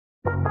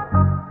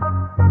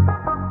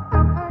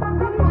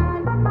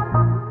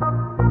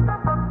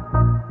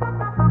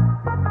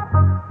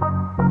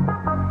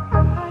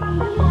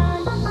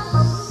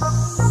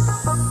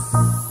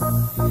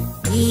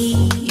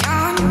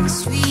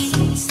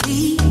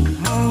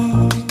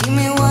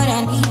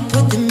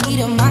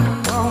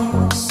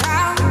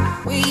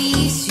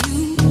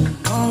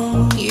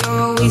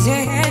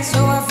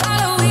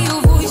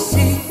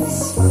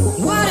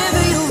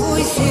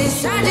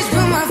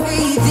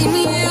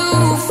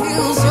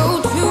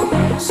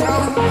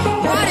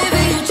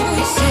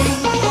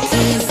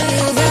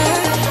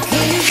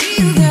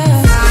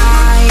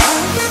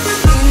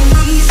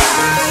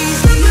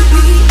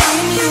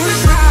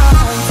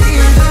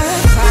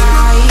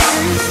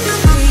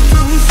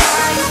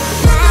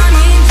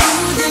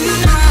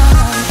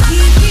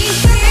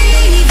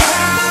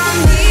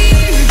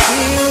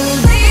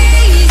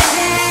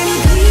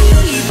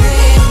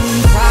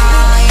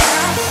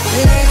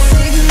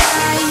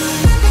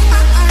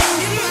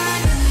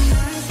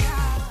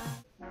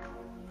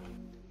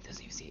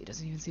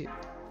see it.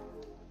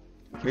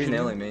 He's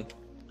nailing me.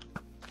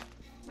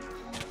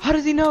 How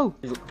does he know?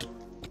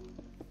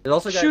 There's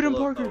also a guy Shoot him,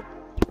 below. Parker.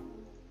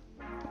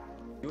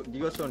 Do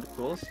you guys own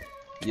tools?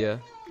 Yeah.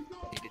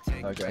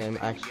 Okay. I'm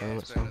actually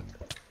with some.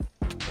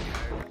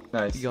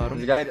 Nice. You got him.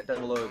 There's a guy down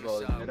below as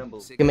well. Down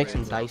below. You can make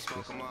some dice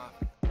with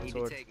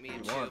Sword.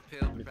 You want?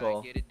 Pretty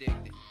cool.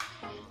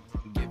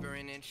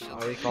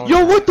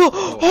 Yo, what the?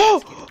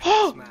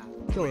 Oh!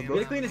 Kill him, We bro.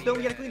 gotta clean this, Bill.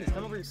 We gotta clean this.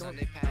 Come over here. Come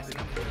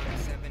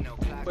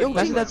over. Yo,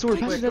 pass me that sword.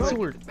 Pass me that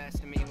sword.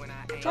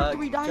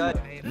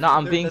 Nah,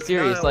 I'm being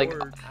serious. Like,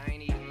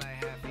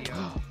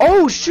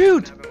 oh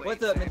shoot!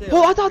 What's up, Mateo?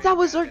 Oh, I thought that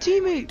was our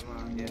teammate.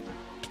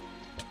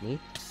 Me?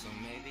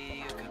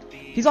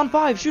 He's on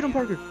 5. Shoot him,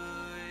 Parker.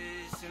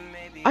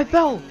 I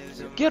fell.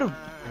 Get him.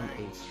 I'm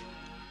H.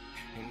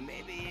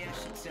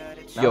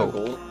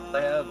 Yo,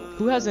 I have.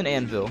 who has an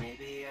anvil?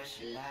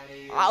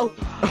 Ow!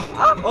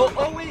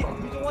 Oh wait! You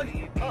don't want.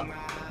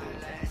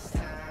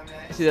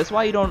 See, that's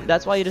why you don't.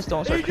 That's why you just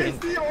don't start critting.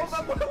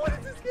 What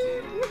is this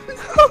game?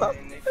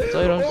 That's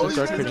why you don't just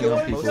start critting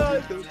on people.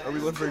 Are we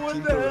going for a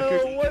team kill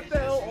record? What the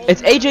hell?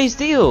 It's AJ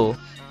Steele.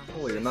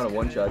 Holy amount of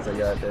one-shots I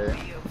got there.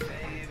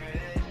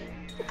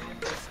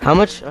 How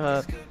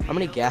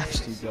many gaps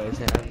do you guys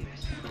have?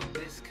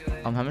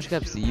 How much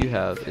caps do you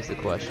have? Is the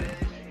question.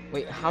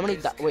 Wait, how many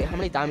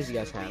diamonds do you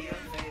guys have?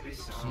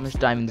 How much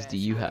diamonds do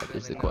you have?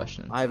 Is the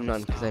question. I have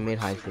none because I made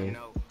high cream.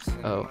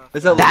 Oh.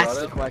 Is that That's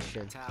Lorado? the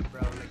question.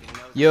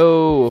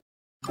 Yo.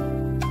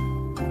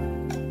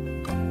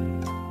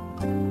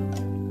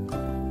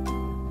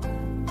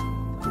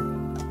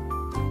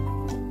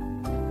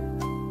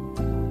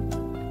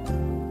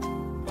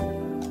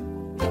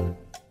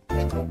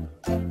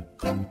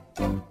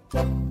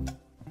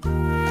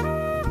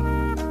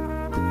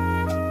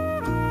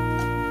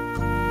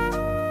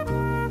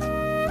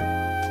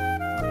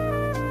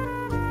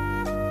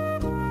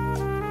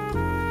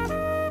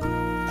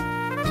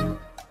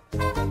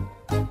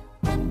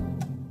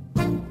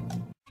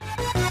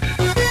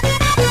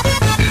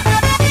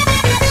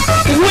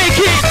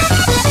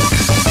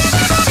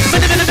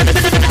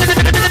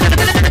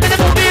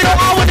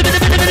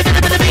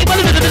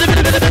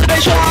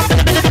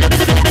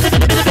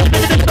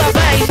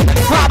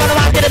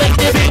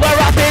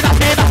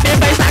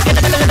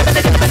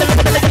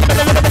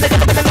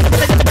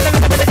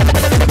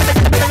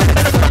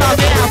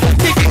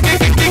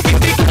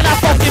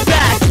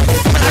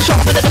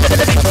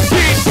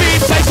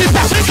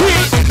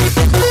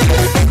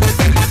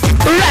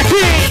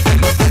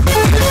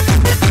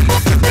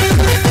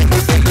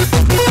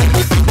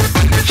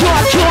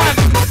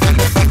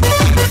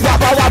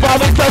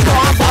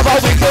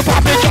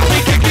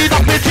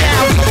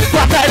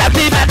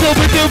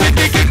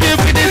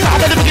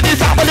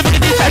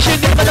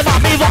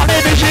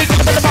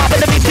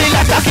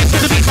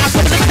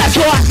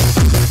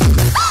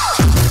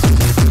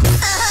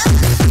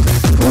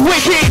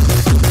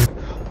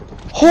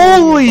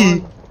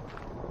 Holy!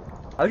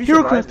 How'd you Hero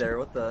survive craft. there?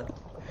 What the?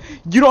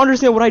 You don't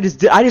understand what I just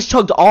did. I just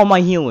chugged all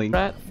my healing.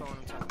 A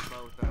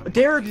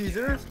dare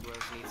abuser?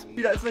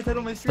 Dude, that's my title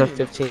of my The stream.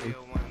 15.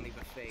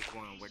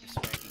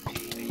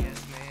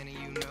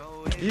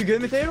 You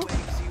good, Mateo?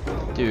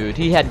 Dude,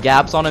 he had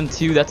gaps on him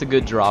too. That's a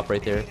good drop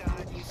right there.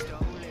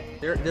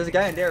 There's a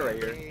guy in dare right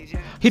here.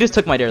 He just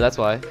took my dare. That's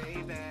why.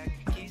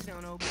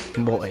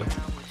 Boy.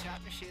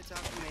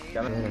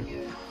 Got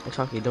him. I'm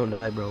talking, don't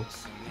die, bro.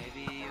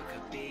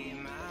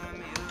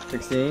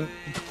 16.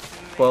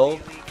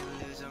 12.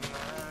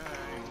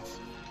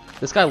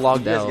 This guy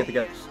logged You guys out. get the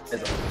guy.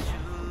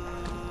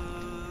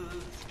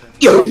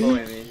 Yo!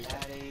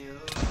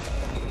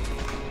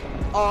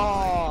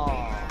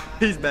 Oh!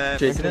 He's mad.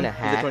 Chasing him. In a He's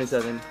hat. at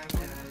 27.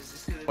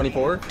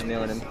 24. I'm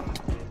nailing him.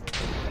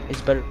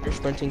 Is better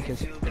sprinting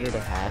considered a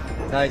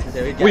hack? Nice,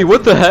 Mateo. He got Wait,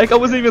 what the heck? I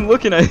wasn't even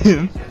looking at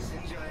him.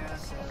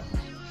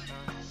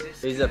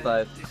 He's at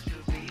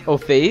 5. Oh,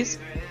 phase?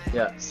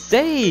 Yeah.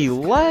 Say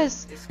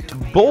less,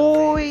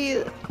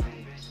 boy.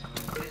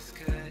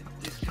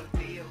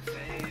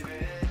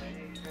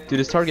 Dude,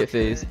 his target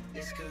phase.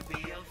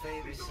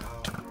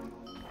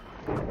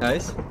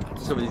 Nice.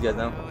 Let's go with these guys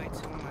now.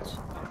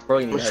 Bro,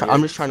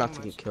 I'm just trying not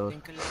to get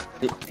killed.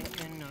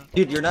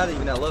 Dude, you're not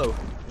even that low.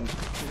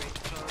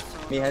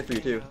 Me ahead for you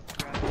too.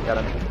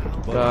 Got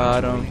him.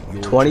 Got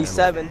him.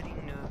 27.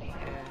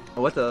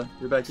 Oh, what the?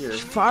 You're back here.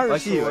 Fire Oh, I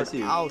see you. I sword. see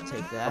you. I'll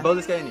take that. I'll blow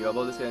this guy into you. I'll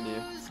blow this guy into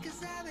you.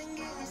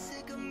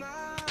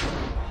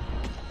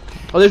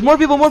 Oh, there's more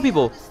people, more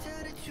people.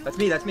 That's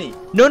me. That's me.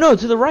 No, no,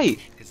 to the right.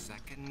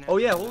 Oh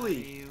yeah.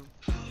 Holy.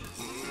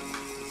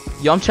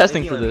 Yo, I'm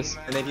chesting for this.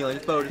 And then healing.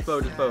 Just bow. Just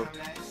bow. Just bow.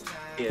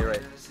 Yeah,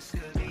 right.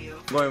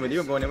 I'm going in with you.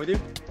 I'm going in with you.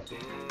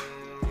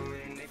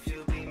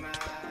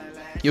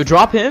 Yo,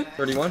 drop him.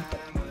 31.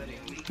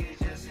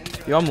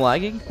 Yo, I'm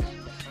lagging.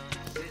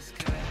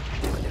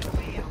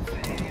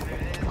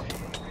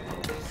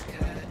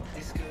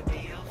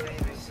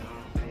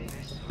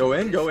 Go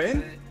in. Go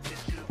in.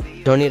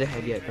 Don't need a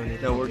head yet. Don't need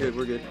a No, head we're yet. good.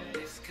 We're good.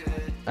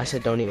 I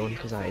said don't eat one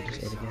because I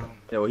just ate again.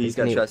 Yeah, well, he's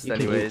You can got eat- chests you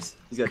can anyways.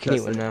 He's You got can eat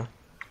chests. one now.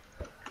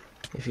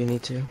 If you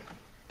need to.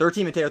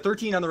 13, Mateo.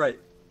 13 on the right.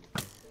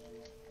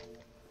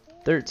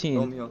 13.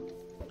 Home heal.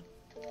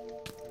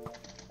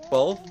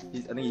 12. I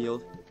think he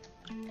healed.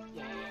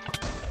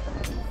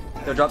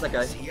 Yo, drop that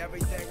guy.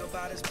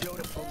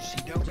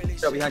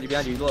 Yo, behind you,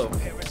 he's low.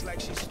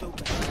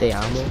 They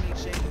ammo.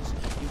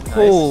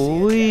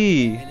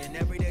 Holy!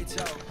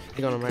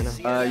 Dig on him right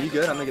now. You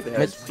good? I'm gonna get the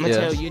head.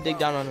 Mateo, you dig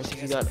down on him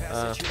since you got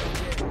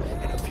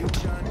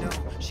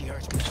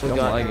I'm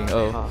lagging.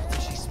 Oh.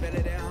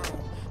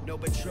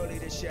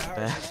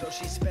 Bad.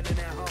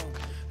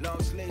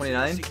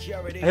 29.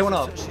 Hey, one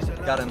off.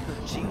 Got him.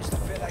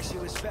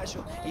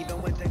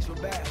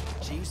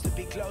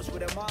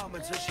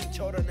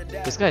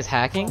 This guy's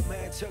hacking?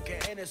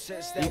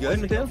 You good,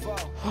 Mateo?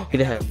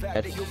 Get ahead.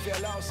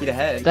 Get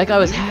ahead. That guy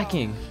was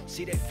hacking.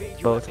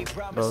 Both.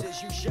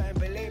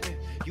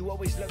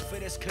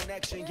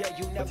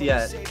 What's he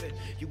at?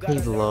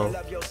 He's low.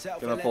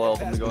 Gonna pull help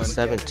him to go in.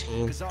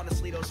 17. Do you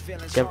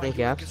have any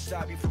gaps?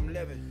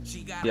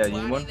 Yeah,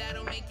 you need one?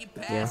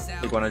 Yeah.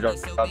 Take one, I dropped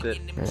it.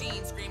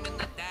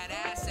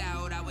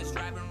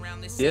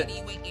 See it?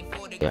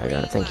 Yeah, I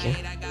got it. Thank you.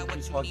 What are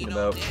you talking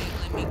about?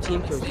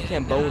 Team kills. You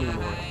can't bow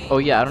anymore. Oh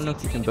yeah, I don't know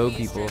if you can bow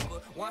people.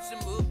 Let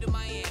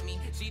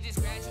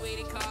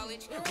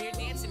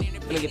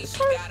me get this.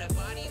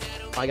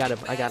 I got him.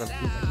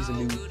 He's a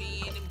noob.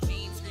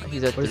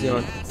 He's at Where's 3. he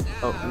on?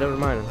 Oh, never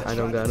mind. I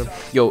don't got him.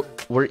 Yo,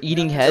 we're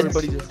eating heads.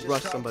 Everybody just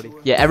rush somebody.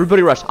 Yeah,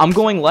 everybody rush. I'm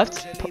going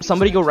left.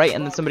 Somebody go right,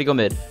 and then somebody go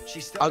mid.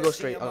 I'll go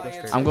straight.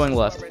 I'm going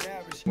left.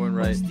 One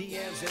right.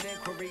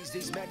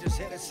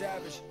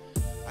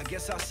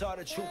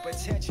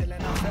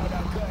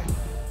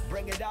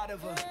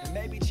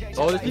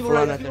 Oh, there's people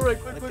right. People right.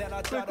 Quick.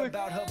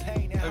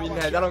 I mean,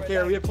 man, I don't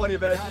care. We have plenty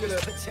of ads.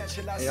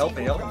 Hey, help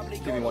me.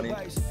 Give me one each.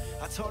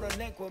 I told her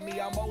Nick with me,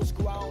 I'm old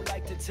school, I don't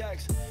like to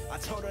text. I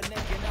told her Nick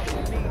enough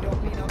with me,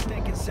 don't mean I'm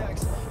thinking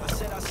sex. I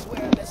said I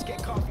swear, let's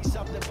get coffee,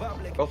 something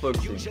public. Go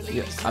focusing.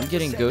 Yeah, I'm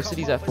getting ghosted.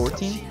 He's at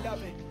 14.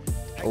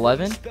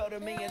 11.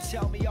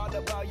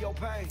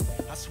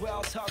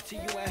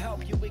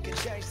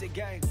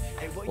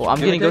 Well, I'm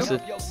getting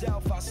ghosted.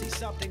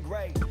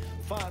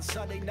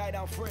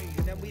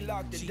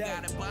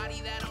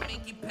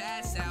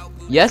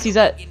 Yes, he's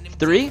at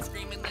 3.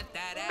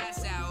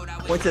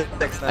 Point to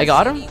 6. I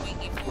got him.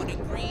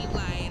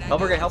 Help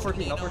her team.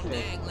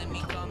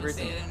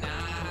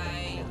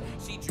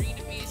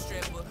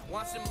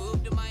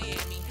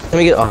 Let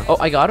me get. Oh,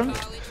 I got him.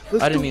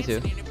 I didn't mean to.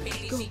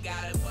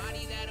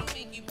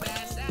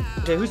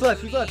 Okay, who's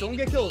left? Don't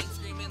get killed.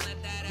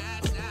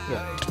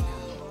 Yeah.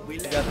 You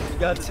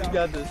got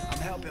this.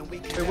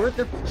 Wait, we're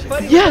there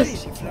fighting.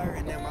 Yes! Wait,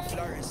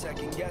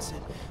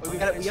 we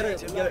gotta.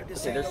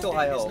 Okay, they're still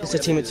high health. It's a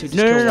team of 2. Just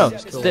No. kill one,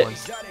 just kill one.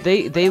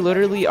 They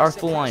literally are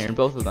full iron,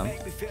 both of them.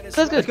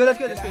 That's good. That's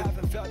good.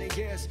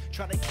 Yes.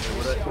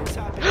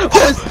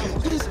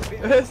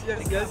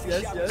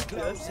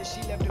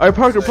 Alright,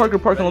 Parker,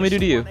 let me do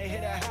to you.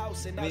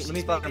 Let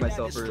me fire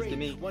myself first. Give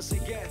me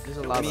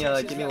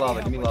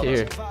lava. Okay,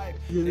 here.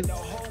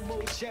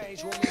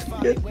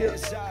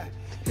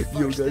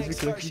 Yo, guys, we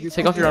can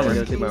Take off your I'm armor.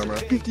 gonna take my armor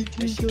off.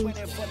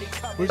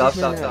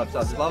 Stop.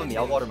 Just lava me.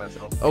 I'll water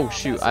myself. Oh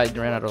shoot, I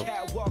ran out of.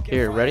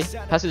 Here, ready?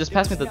 Just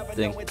pass me the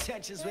thing.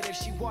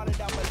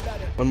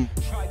 One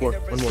more.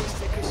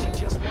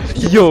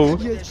 Yo.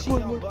 Yes,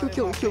 one more.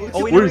 Kill it.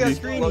 Oh, we Where never is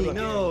got he? screeny.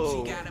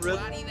 No. Rip.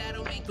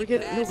 We can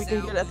get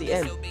it at the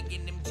end.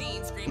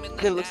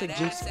 Then it looks like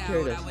Jinx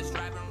carried us.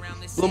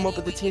 Blow him up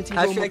with the TNT.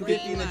 Hashtag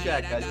 50 in the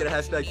chat, guys. Get a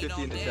hashtag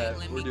 50 in the chat.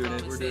 We're doing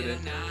it.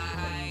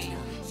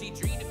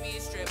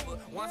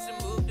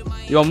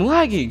 Yo, I'm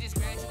lagging.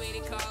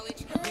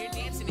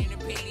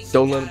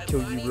 Don't let him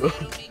kill you, bro.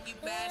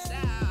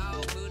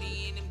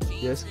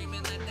 Yes.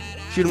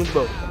 Shoot him with the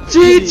bow.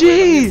 GG!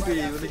 Let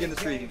me get in the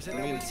stream.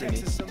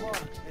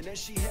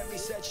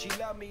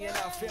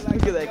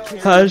 Look at that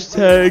camera.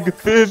 Hashtag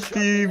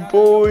 50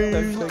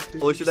 boys.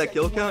 Oh, should that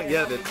kill count?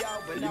 Yeah,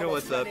 but you know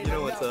what's up.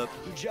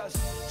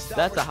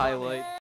 That's a highlight.